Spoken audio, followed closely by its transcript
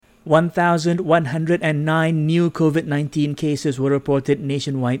1,109 new COVID-19 cases were reported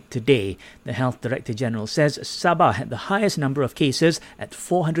nationwide today. The Health Director General says Sabah had the highest number of cases at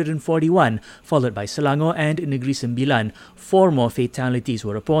 441, followed by Selangor and Negeri Sembilan. 4 more fatalities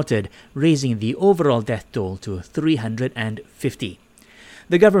were reported, raising the overall death toll to 350.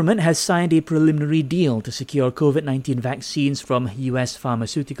 The government has signed a preliminary deal to secure COVID-19 vaccines from US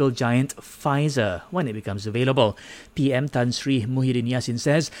pharmaceutical giant Pfizer when it becomes available. PM Tan Sri Muhyiddin Yassin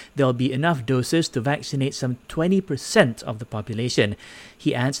says there'll be enough doses to vaccinate some 20% of the population.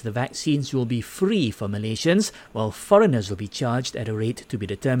 He adds the vaccines will be free for Malaysians, while foreigners will be charged at a rate to be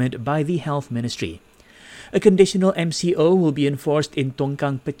determined by the Health Ministry. A conditional MCO will be enforced in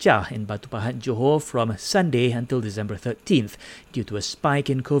Tongkang Pecah in Batu Pahat, Johor from Sunday until December 13th due to a spike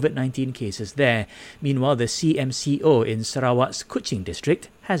in COVID-19 cases there. Meanwhile, the CMCO in Sarawak's Kuching district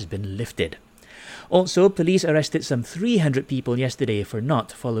has been lifted. Also, police arrested some 300 people yesterday for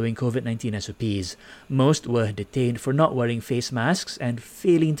not following COVID-19 SOPs. Most were detained for not wearing face masks and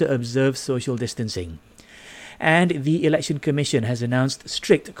failing to observe social distancing. And the Election Commission has announced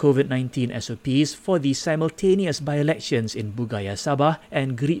strict COVID-19 SOPs for the simultaneous by-elections in Bugaya Sabah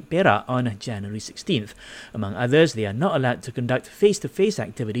and Grit Perak on January 16th. Among others, they are not allowed to conduct face-to-face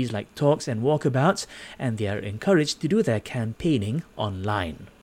activities like talks and walkabouts, and they are encouraged to do their campaigning online.